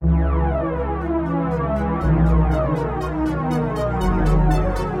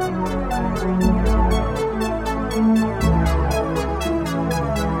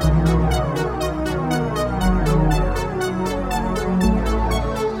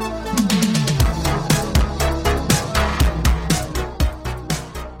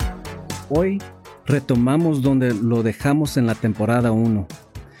Hoy retomamos donde lo dejamos en la temporada 1.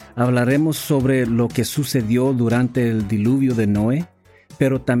 Hablaremos sobre lo que sucedió durante el diluvio de Noé,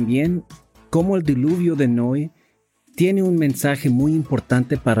 pero también cómo el diluvio de Noé tiene un mensaje muy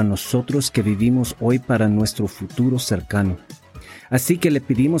importante para nosotros que vivimos hoy para nuestro futuro cercano. Así que le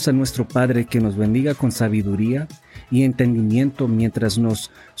pedimos a nuestro Padre que nos bendiga con sabiduría y entendimiento mientras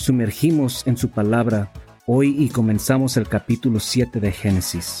nos sumergimos en su palabra hoy y comenzamos el capítulo 7 de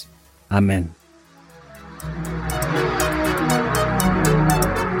Génesis. Amén.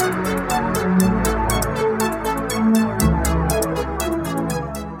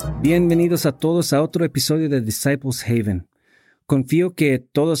 Bienvenidos a todos a otro episodio de Disciples Haven. Confío que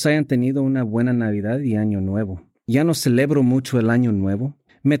todos hayan tenido una buena Navidad y Año Nuevo. Ya no celebro mucho el Año Nuevo.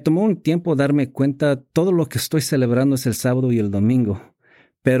 Me tomó un tiempo darme cuenta todo lo que estoy celebrando es el sábado y el domingo.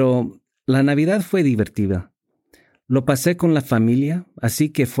 Pero la Navidad fue divertida. Lo pasé con la familia, así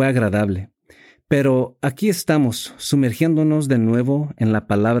que fue agradable. Pero aquí estamos, sumergiéndonos de nuevo en la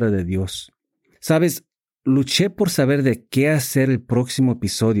palabra de Dios. ¿Sabes? Luché por saber de qué hacer el próximo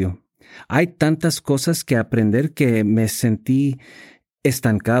episodio. Hay tantas cosas que aprender que me sentí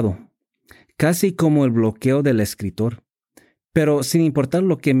estancado, casi como el bloqueo del escritor. Pero sin importar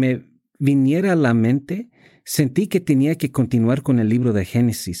lo que me viniera a la mente, sentí que tenía que continuar con el libro de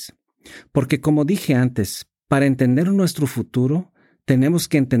Génesis. Porque como dije antes, para entender nuestro futuro, tenemos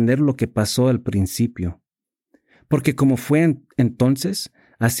que entender lo que pasó al principio. Porque como fue entonces,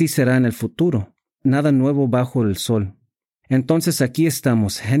 así será en el futuro. Nada nuevo bajo el sol. Entonces aquí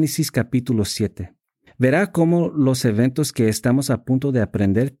estamos, Génesis capítulo 7. Verá cómo los eventos que estamos a punto de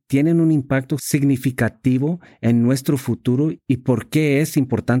aprender tienen un impacto significativo en nuestro futuro y por qué es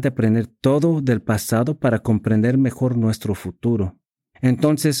importante aprender todo del pasado para comprender mejor nuestro futuro.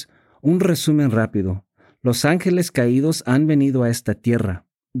 Entonces, un resumen rápido. Los ángeles caídos han venido a esta tierra,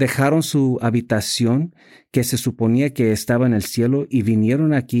 dejaron su habitación que se suponía que estaba en el cielo y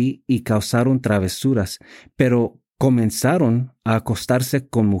vinieron aquí y causaron travesuras, pero comenzaron a acostarse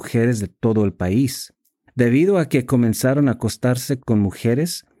con mujeres de todo el país. Debido a que comenzaron a acostarse con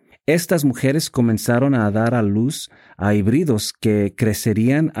mujeres, estas mujeres comenzaron a dar a luz a híbridos que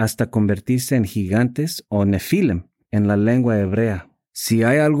crecerían hasta convertirse en gigantes o nefilim en la lengua hebrea. Si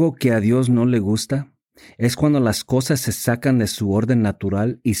hay algo que a Dios no le gusta, es cuando las cosas se sacan de su orden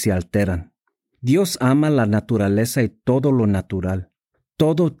natural y se alteran. Dios ama la naturaleza y todo lo natural.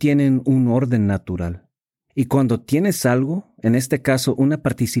 Todo tiene un orden natural. Y cuando tienes algo, en este caso una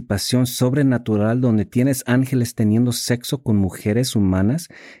participación sobrenatural donde tienes ángeles teniendo sexo con mujeres humanas,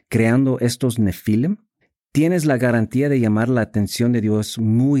 creando estos nefilim, tienes la garantía de llamar la atención de Dios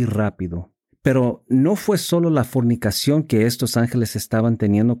muy rápido. Pero no fue solo la fornicación que estos ángeles estaban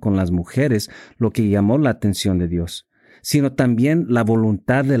teniendo con las mujeres lo que llamó la atención de Dios, sino también la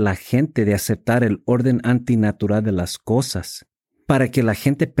voluntad de la gente de aceptar el orden antinatural de las cosas, para que la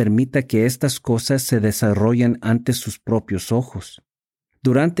gente permita que estas cosas se desarrollen ante sus propios ojos.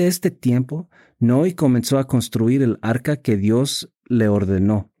 Durante este tiempo, Noé comenzó a construir el arca que Dios le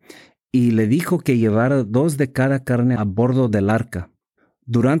ordenó, y le dijo que llevara 2 de cada carne a bordo del arca.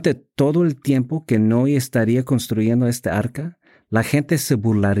 Durante todo el tiempo que Noé estaría construyendo este arca, la gente se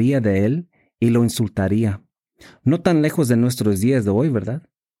burlaría de él y lo insultaría. No tan lejos de nuestros días de hoy, ¿verdad?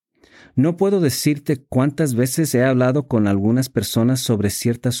 No puedo decirte cuántas veces he hablado con algunas personas sobre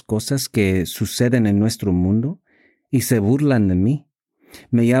ciertas cosas que suceden en nuestro mundo y se burlan de mí.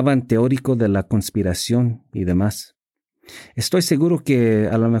 Me llaman teórico de la conspiración y demás. Estoy seguro que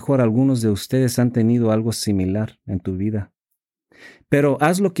a lo mejor algunos de ustedes han tenido algo similar en tu vida. Pero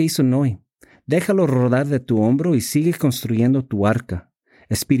haz lo que hizo Noé. Déjalo rodar de tu hombro y sigue construyendo tu arca.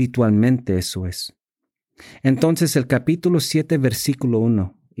 Espiritualmente eso es. Entonces el capítulo 7, versículo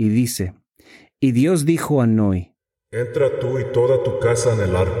 1, y dice, y Dios dijo a Noé, entra tú y toda tu casa en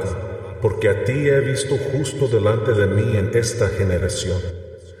el arca, porque a ti he visto justo delante de mí en esta generación.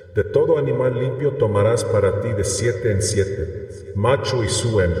 De todo animal limpio tomarás para ti de 7 en 7, macho y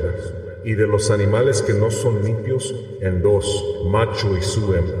su hembra. Y de los animales que no son limpios, en 2, macho y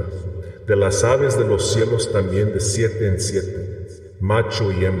su hembra. De las aves de los cielos también de 7 en 7,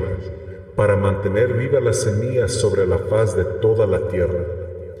 macho y hembra, para mantener viva la semilla sobre la faz de toda la tierra.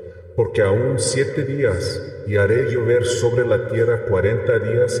 Porque aún 7 días, y haré llover sobre la tierra 40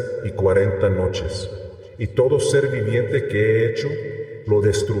 días y 40 noches. Y todo ser viviente que he hecho, lo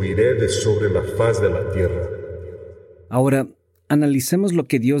destruiré de sobre la faz de la tierra. Ahora, analicemos lo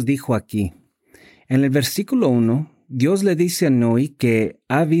que Dios dijo aquí. En el versículo 1, Dios le dice a Noé que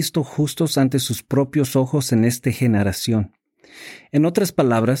ha visto justos ante sus propios ojos en esta generación. En otras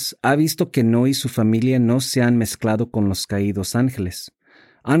palabras, ha visto que Noé y su familia no se han mezclado con los caídos ángeles.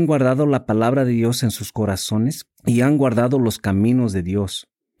 Han guardado la palabra de Dios en sus corazones y han guardado los caminos de Dios.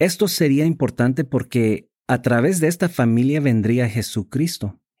 Esto sería importante porque a través de esta familia vendría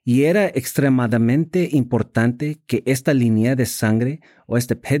Jesucristo. Y era extremadamente importante que esta línea de sangre o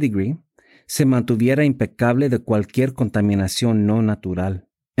este pedigree se mantuviera impecable de cualquier contaminación no natural.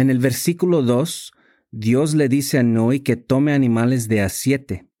 En el versículo 2, Dios le dice a Noé que tome animales de a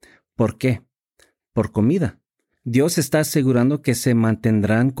 7. ¿Por qué? Por comida. Dios está asegurando que se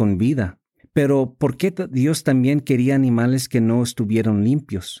mantendrán con vida. Pero ¿por qué Dios también quería animales que no estuvieran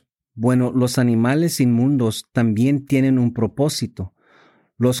limpios? Bueno, los animales inmundos también tienen un propósito.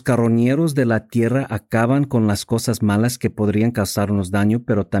 Los carroñeros de la tierra acaban con las cosas malas que podrían causarnos daño,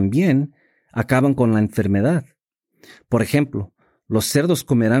 pero también acaban con la enfermedad. Por ejemplo, los cerdos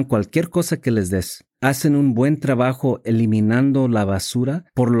comerán cualquier cosa que les des. Hacen un buen trabajo eliminando la basura,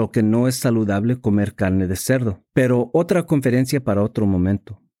 por lo que no es saludable comer carne de cerdo. Pero otra conferencia para otro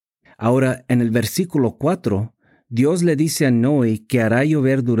momento. Ahora, en el versículo 4, Dios le dice a Noé que hará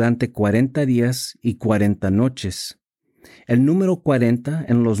llover durante 40 días y 40 noches. El número 40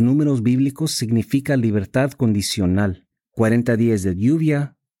 en los números bíblicos significa libertad condicional. 40 días de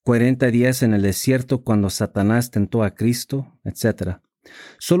lluvia, 40 días en el desierto cuando Satanás tentó a Cristo, etc.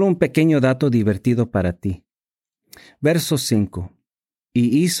 Solo un pequeño dato divertido para ti. Verso 5.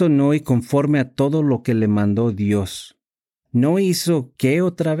 Y hizo Noé conforme a todo lo que le mandó Dios. ¿Noé hizo qué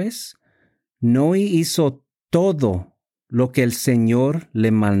otra vez? Noé hizo todo lo que el Señor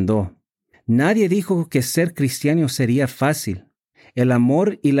le mandó. Nadie dijo que ser cristiano sería fácil. El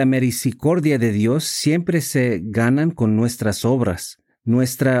amor y la misericordia de Dios siempre se ganan con nuestras obras,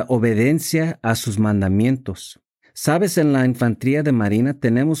 nuestra obediencia a sus mandamientos. Sabes, en la infantería de marina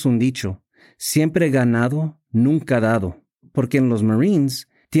tenemos un dicho, siempre ganado, nunca dado, porque en los Marines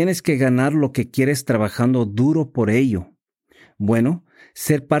tienes que ganar lo que quieres trabajando duro por ello. Bueno,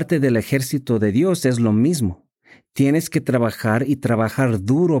 ser parte del ejército de Dios es lo mismo. Tienes que trabajar y trabajar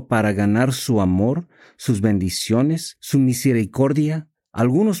duro para ganar su amor, sus bendiciones, su misericordia.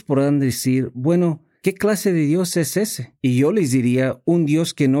 Algunos podrán decir, bueno, ¿qué clase de Dios es ese? Y yo les diría, un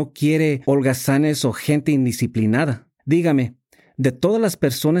Dios que no quiere holgazanes o gente indisciplinada. Dígame, de todas las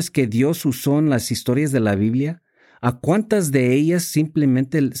personas que Dios usó en las historias de la Biblia, ¿a cuántas de ellas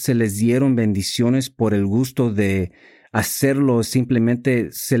simplemente se les dieron bendiciones por el gusto de hacerlo o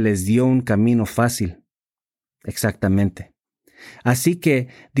simplemente se les dio un camino fácil? Exactamente. Así que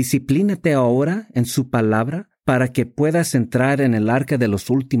disciplínate ahora en su palabra para que puedas entrar en el arca de los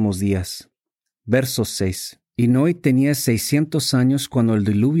últimos días. Verso 6. Y Noé tenía 600 años cuando el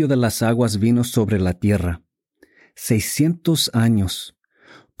diluvio de las aguas vino sobre la tierra. 600 años.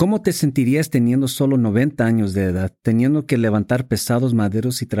 ¿Cómo te sentirías teniendo solo 90 años de edad, teniendo que levantar pesados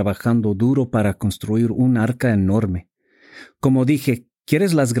maderos y trabajando duro para construir un arca enorme? Como dije,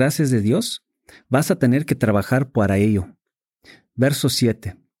 ¿quieres las gracias de Dios? Vas a tener que trabajar para ello. Verso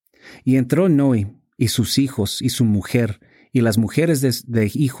 7. Y entró Noé y sus hijos y su mujer y las mujeres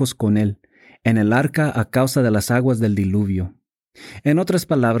de hijos con él en el arca a causa de las aguas del diluvio. En otras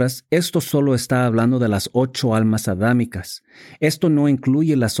palabras, esto solo está hablando de las 8 almas adámicas. Esto no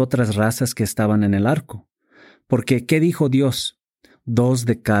incluye las otras razas que estaban en el arco. Porque, ¿qué dijo Dios? 2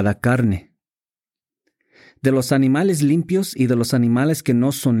 de cada carne. De los animales limpios y de los animales que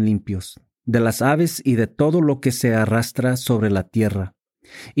no son limpios, de las aves y de todo lo que se arrastra sobre la tierra.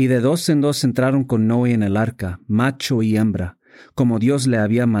 Y de 2 en 2 entraron con Noé en el arca, macho y hembra, como Dios le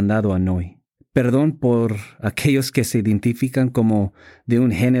había mandado a Noé. Perdón por aquellos que se identifican como de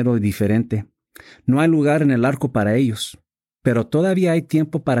un género diferente. No hay lugar en el arco para ellos, pero todavía hay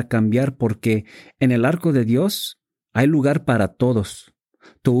tiempo para cambiar porque en el arco de Dios hay lugar para todos.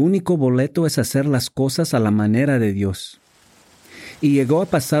 Tu único boleto es hacer las cosas a la manera de Dios. Y llegó a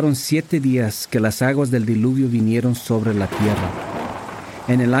pasaron 7 días que las aguas del diluvio vinieron sobre la tierra.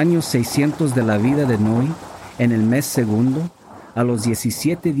 En el año 600 de la vida de Noé, en el mes segundo, a los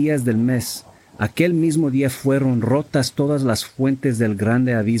 17 días del mes, aquel mismo día fueron rotas todas las fuentes del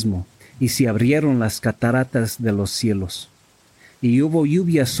grande abismo, y se abrieron las cataratas de los cielos. Y hubo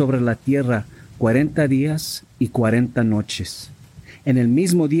lluvia sobre la tierra 40 días y 40 noches. En el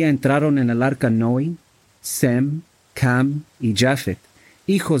mismo día entraron en el arca Noé, Sem, Cam y Jafet,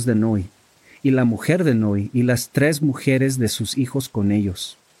 hijos de Noé, y la mujer de Noé, y las 3 mujeres de sus hijos con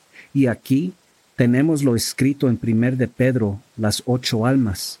ellos. Y aquí Tenemos lo escrito en 1 de Pedro, las 8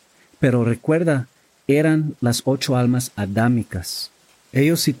 almas. Pero recuerda, eran las 8 almas adámicas.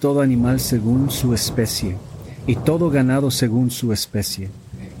 Ellos y todo animal según su especie, y todo ganado según su especie,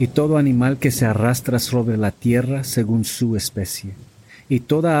 y todo animal que se arrastra sobre la tierra según su especie, y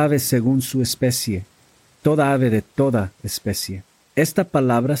toda ave según su especie, toda ave de toda especie. Esta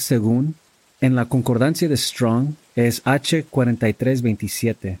palabra según, en la concordancia de Strong, es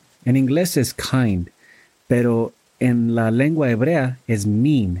H4327. En inglés es kind, pero en la lengua hebrea es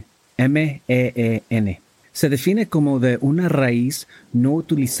mean, M-E-E-N. Se define como de una raíz no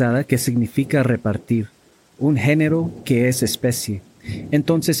utilizada que significa repartir, un género que es especie.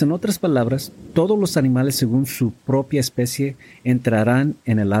 Entonces, en otras palabras, todos los animales según su propia especie entrarán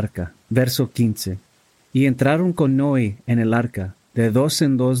en el arca. Verso 15. Y entraron con Noé en el arca, de 2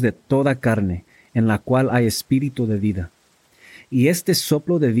 en 2 de toda carne, en la cual hay espíritu de vida. Y este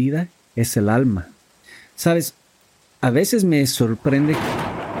soplo de vida es el alma. Sabes, a veces me sorprende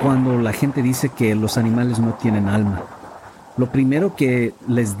cuando la gente dice que los animales no tienen alma. Lo primero que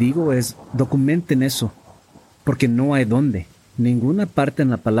les digo es, documenten eso, porque no hay dónde. Ninguna parte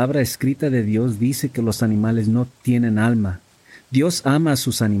en la palabra escrita de Dios dice que los animales no tienen alma. Dios ama a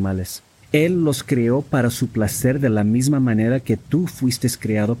sus animales. Él los creó para su placer de la misma manera que tú fuiste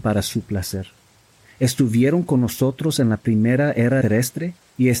creado para su placer. Estuvieron con nosotros en la primera era terrestre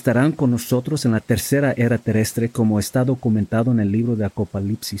y estarán con nosotros en la tercera era terrestre, como está documentado en el libro de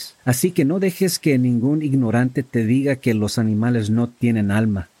Apocalipsis. Así que no dejes que ningún ignorante te diga que los animales no tienen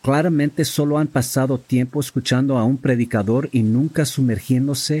alma. Claramente solo han pasado tiempo escuchando a un predicador y nunca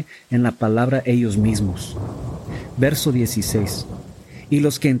sumergiéndose en la palabra ellos mismos. Verso 16. Y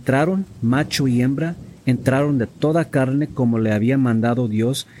los que entraron, macho y hembra, entraron de toda carne como le había mandado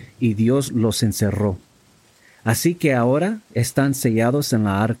Dios, y Dios los encerró. Así que ahora están sellados en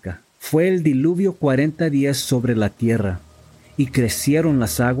la arca. Fue el diluvio 40 días sobre la tierra, y crecieron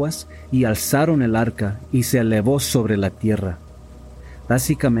las aguas, y alzaron el arca, y se elevó sobre la tierra.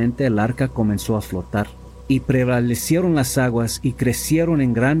 Básicamente el arca comenzó a flotar, y prevalecieron las aguas, y crecieron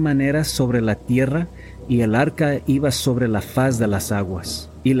en gran manera sobre la tierra, y el arca iba sobre la faz de las aguas.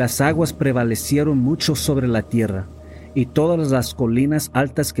 Y las aguas prevalecieron mucho sobre la tierra, y todas las colinas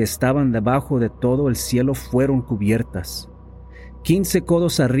altas que estaban debajo de todo el cielo fueron cubiertas. 15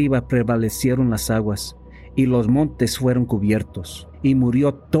 codos arriba prevalecieron las aguas, y los montes fueron cubiertos, y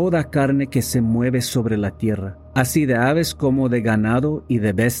murió toda carne que se mueve sobre la tierra, así de aves como de ganado y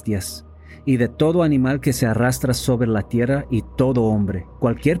de bestias, y de todo animal que se arrastra sobre la tierra, y todo hombre.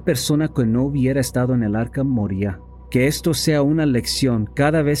 Cualquier persona que no hubiera estado en el arca moría. Que esto sea una lección: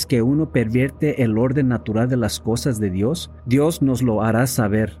 cada vez que uno pervierte el orden natural de las cosas de Dios, Dios nos lo hará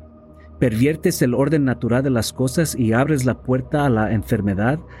saber. Perviertes el orden natural de las cosas y abres la puerta a la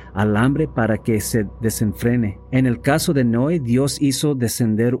enfermedad, al hambre, para que se desenfrene. En el caso de Noé, Dios hizo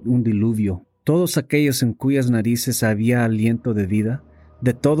descender un diluvio. Todos aquellos en cuyas narices había aliento de vida,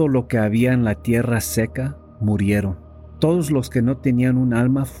 de todo lo que había en la tierra seca, murieron. Todos los que no tenían un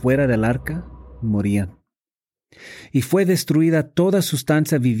alma fuera del arca, morían. Y fue destruida toda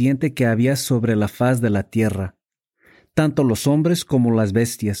sustancia viviente que había sobre la faz de la tierra, tanto los hombres como las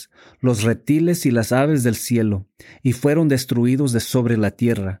bestias, los reptiles y las aves del cielo, y fueron destruidos de sobre la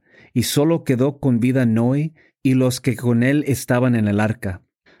tierra, y solo quedó con vida Noé y los que con él estaban en el arca.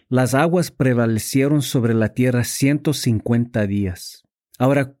 Las aguas prevalecieron sobre la tierra 150 días.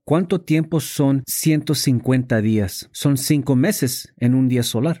 Ahora, ¿cuánto tiempo son 150 días? Son 5 meses en un día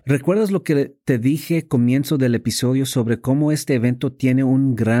solar. ¿Recuerdas lo que te dije al comienzo del episodio sobre cómo este evento tiene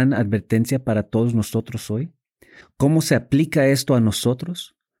una gran advertencia para todos nosotros hoy? ¿Cómo se aplica esto a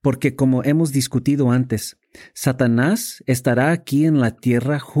nosotros? Porque como hemos discutido antes, Satanás estará aquí en la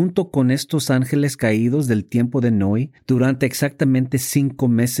tierra junto con estos ángeles caídos del tiempo de Noé durante exactamente 5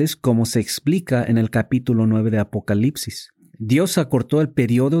 meses, como se explica en el capítulo 9 de Apocalipsis. Dios acortó el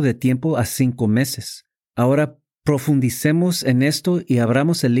periodo de tiempo a 5 meses. Ahora profundicemos en esto y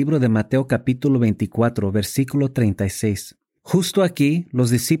abramos el libro de Mateo capítulo 24, versículo 36. Justo aquí,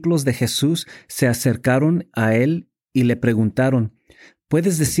 los discípulos de Jesús se acercaron a él y le preguntaron: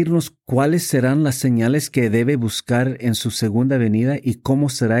 ¿puedes decirnos cuáles serán las señales que debe buscar en su segunda venida y cómo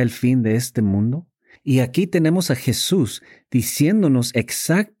será el fin de este mundo? Y aquí tenemos a Jesús diciéndonos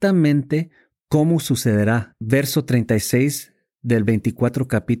exactamente cómo sucederá. Verso 36 del 24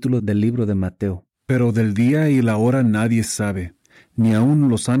 capítulo del libro de Mateo. Pero del día y la hora nadie sabe, ni aun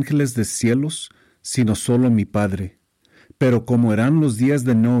los ángeles de cielos, sino solo mi Padre. Pero como eran los días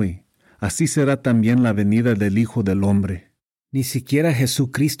de Noé, así será también la venida del Hijo del Hombre. Ni siquiera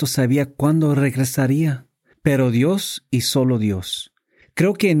Jesucristo sabía cuándo regresaría, pero Dios y solo Dios.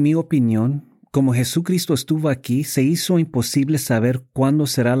 Creo que en mi opinión, como Jesucristo estuvo aquí, se hizo imposible saber cuándo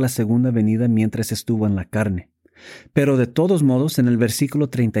será la segunda venida mientras estuvo en la carne. Pero de todos modos, en el versículo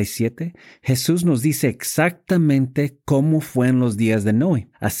 37, Jesús nos dice exactamente cómo fue en los días de Noé.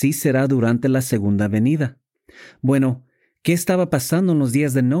 Así será durante la segunda venida. Bueno, ¿qué estaba pasando en los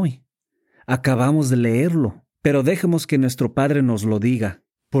días de Noé? Acabamos de leerlo, pero dejemos que nuestro Padre nos lo diga.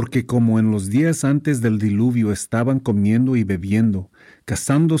 Porque como en los días antes del diluvio estaban comiendo y bebiendo,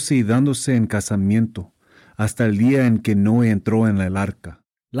 casándose y dándose en casamiento, hasta el día en que Noé entró en el arca.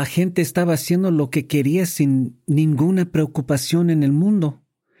 La gente estaba haciendo lo que quería sin ninguna preocupación en el mundo.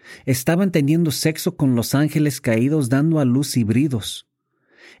 Estaban teniendo sexo con los ángeles caídos, dando a luz híbridos.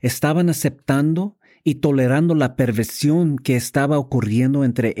 Estaban aceptando y tolerando la perversión que estaba ocurriendo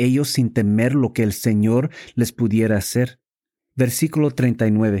entre ellos sin temer lo que el Señor les pudiera hacer. Versículo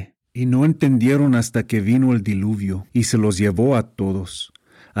 39. Y no entendieron hasta que vino el diluvio y se los llevó a todos.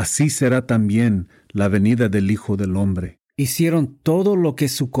 Así será también la venida del Hijo del Hombre. Hicieron todo lo que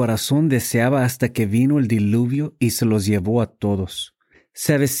su corazón deseaba hasta que vino el diluvio y se los llevó a todos.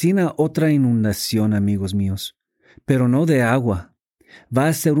 Se avecina otra inundación, amigos míos, pero no de agua. Va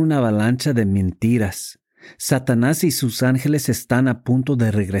a ser una avalancha de mentiras. Satanás y sus ángeles están a punto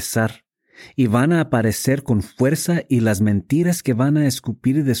de regresar y van a aparecer con fuerza, y las mentiras que van a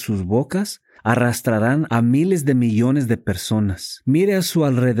escupir de sus bocas arrastrarán a miles de millones de personas. Mire a su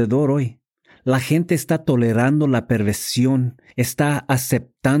alrededor hoy. La gente está tolerando la perversión, está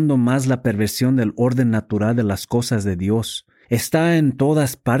aceptando más la perversión del orden natural de las cosas de Dios. Está en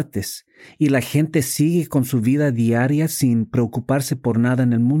todas partes, y la gente sigue con su vida diaria sin preocuparse por nada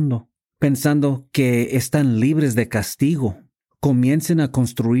en el mundo, pensando que están libres de castigo. Comiencen a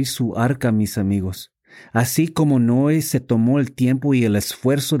construir su arca, mis amigos. Así como Noé se tomó el tiempo y el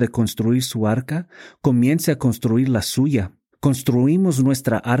esfuerzo de construir su arca, comience a construir la suya. Construimos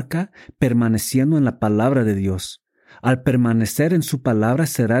nuestra arca permaneciendo en la palabra de Dios. Al permanecer en su palabra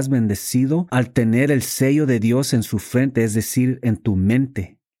serás bendecido al tener el sello de Dios en su frente, es decir, en tu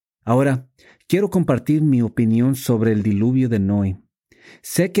mente. Ahora, quiero compartir mi opinión sobre el diluvio de Noé.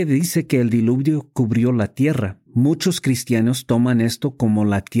 Sé que dice que el diluvio cubrió la tierra. Muchos cristianos toman esto como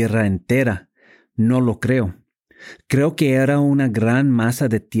la tierra entera. No lo creo. Creo que era una gran masa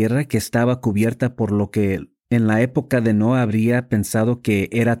de tierra que estaba cubierta por lo que en la época de Noé habría pensado que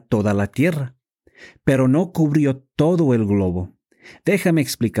era toda la tierra. Pero no cubrió todo el globo. Déjame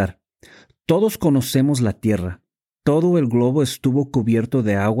explicar. Todos conocemos la tierra. Todo el globo estuvo cubierto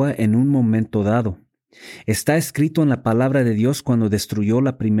de agua en un momento dado. Está escrito en la palabra de Dios cuando destruyó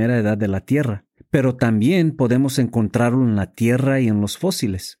la primera edad de la tierra, pero también podemos encontrarlo en la tierra y en los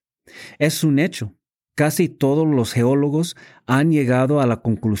fósiles. Es un hecho. Casi todos los geólogos han llegado a la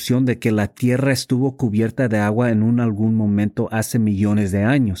conclusión de que la tierra estuvo cubierta de agua en algún momento hace millones de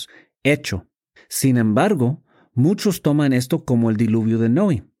años. Hecho. Sin embargo, muchos toman esto como el diluvio de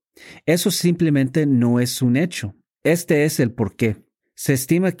Noé. Eso simplemente no es un hecho. Este es el porqué. Se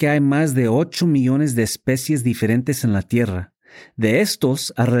estima que hay más de 8 millones de especies diferentes en la Tierra. De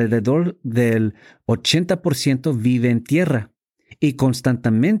estos, alrededor del 80% vive en tierra, y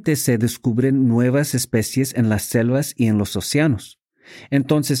constantemente se descubren nuevas especies en las selvas y en los océanos.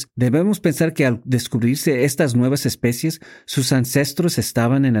 Entonces, debemos pensar que al descubrirse estas nuevas especies, sus ancestros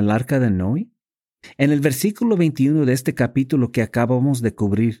estaban en el arca de Noé. En el versículo 21 de este capítulo que acabamos de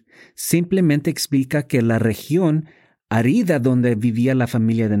cubrir, simplemente explica que la región árida donde vivía la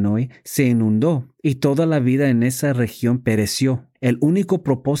familia de Noé se inundó y toda la vida en esa región pereció. El único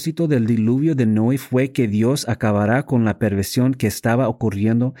propósito del diluvio de Noé fue que Dios acabará con la perversión que estaba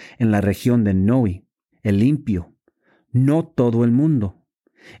ocurriendo en la región de Noé, el limpio, no todo el mundo.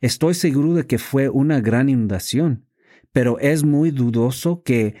 Estoy seguro de que fue una gran inundación, pero es muy dudoso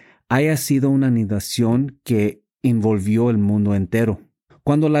que haya sido una inundación que envolvió el mundo entero.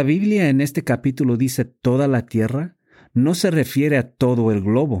 Cuando la Biblia en este capítulo dice toda la tierra, no se refiere a todo el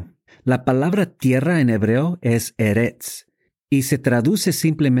globo. La palabra tierra en hebreo es eretz y se traduce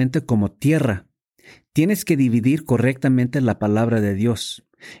simplemente como tierra. Tienes que dividir correctamente la palabra de Dios.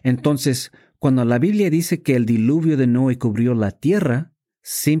 Entonces, cuando la Biblia dice que el diluvio de Noé cubrió la tierra,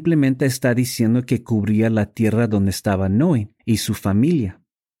 simplemente está diciendo que cubría la tierra donde estaba Noé y su familia.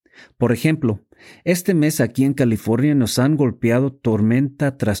 Por ejemplo, este mes aquí en California nos han golpeado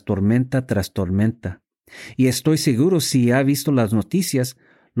tormenta tras tormenta tras tormenta. Y estoy seguro, si ha visto las noticias,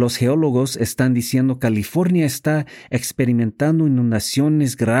 los geólogos están diciendo que California está experimentando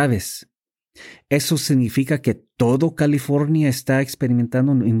inundaciones graves. ¿Eso significa que todo California está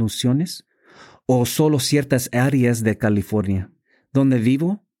experimentando inundaciones? ¿O solo ciertas áreas de California? Donde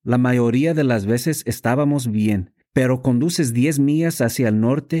vivo, la mayoría de las veces estábamos bien, pero conduces 10 millas hacia el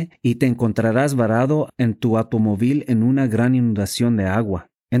norte y te encontrarás varado en tu automóvil en una gran inundación de agua.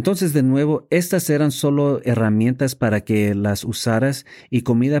 Entonces, de nuevo, estas eran solo herramientas para que las usaras y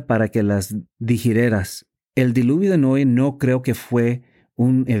comida para que las digirieras. El diluvio de Noé no creo que fue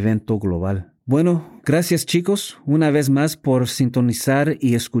un evento global. Bueno, gracias chicos, una vez más por sintonizar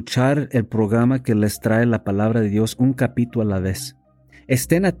y escuchar el programa que les trae la palabra de Dios un capítulo a la vez.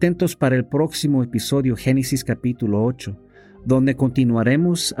 Estén atentos para el próximo episodio, Génesis capítulo 8, donde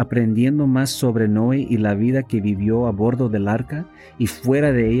continuaremos aprendiendo más sobre Noé y la vida que vivió a bordo del arca y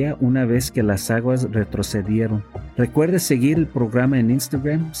fuera de ella una vez que las aguas retrocedieron. Recuerde seguir el programa en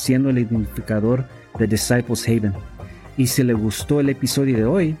Instagram siendo el identificador de Disciples Haven. Y si le gustó el episodio de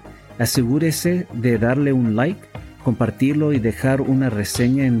hoy, asegúrese de darle un like, compartirlo y dejar una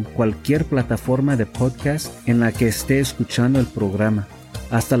reseña en cualquier plataforma de podcast en la que esté escuchando el programa.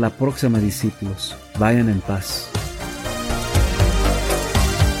 Hasta la próxima, discípulos. Vayan en paz.